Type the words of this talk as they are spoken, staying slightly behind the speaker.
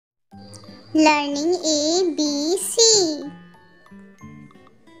Learning A, B, C.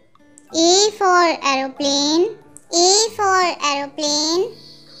 A for aeroplane. A for aeroplane.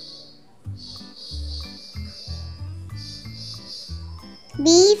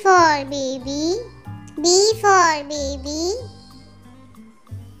 B for baby. B for baby.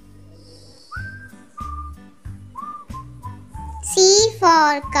 C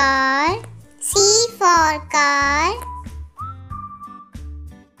for car. C for car.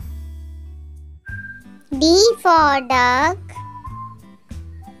 D for duck.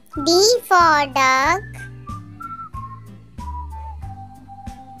 D for duck.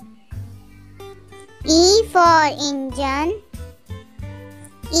 E for engine.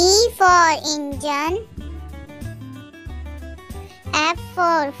 E for engine. F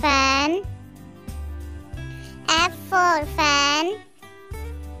for fan. F for fan.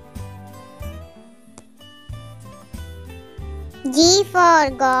 G for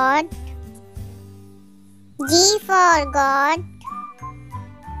God. G for God.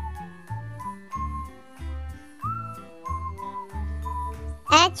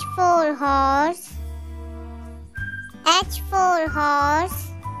 H for horse. H for horse.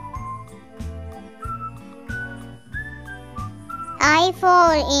 I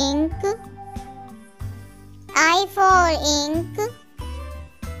for ink. I for ink.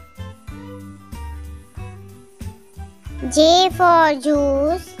 J for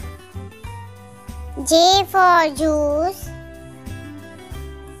juice. J for juice.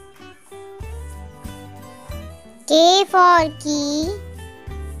 K for key.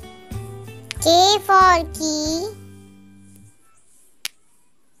 K for key.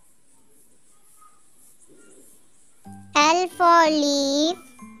 L for leaf.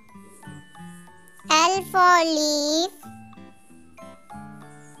 L for leaf.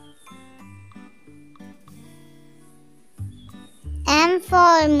 M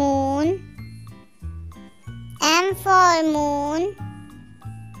for moon. M for moon.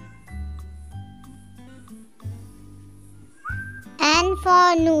 N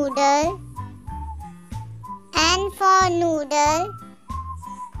for noodle. N for noodle.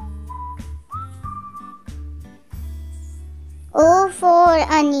 O for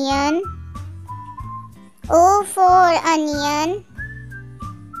onion. O for onion.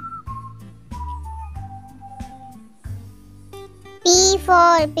 P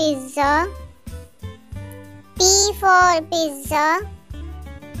for pizza. P for pizza.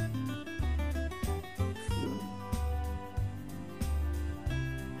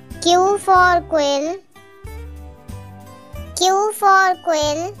 Q for quill. Q for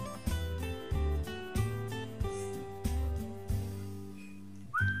quill.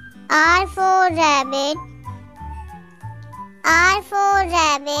 R for rabbit. R for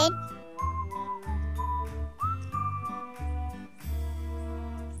rabbit.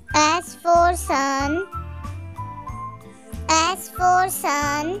 S for sun. S for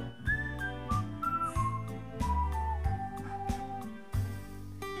sun.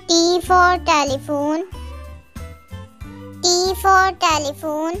 T for telephone. T for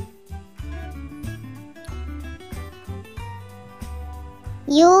telephone.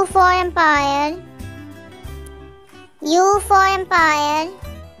 U for empire. U for empire.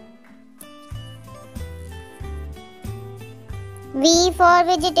 V for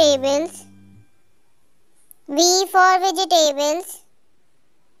vegetables. V for vegetables.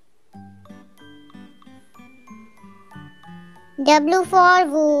 W for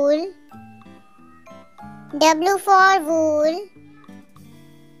wool. W for wool.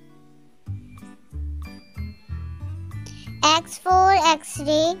 X for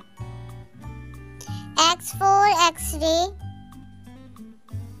X-ray. X for X-ray.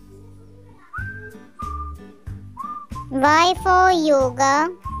 Y for yoga.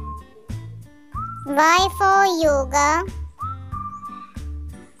 Y for yoga.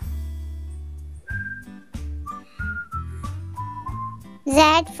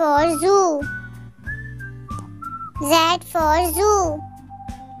 Z for zoo. Z for zoo.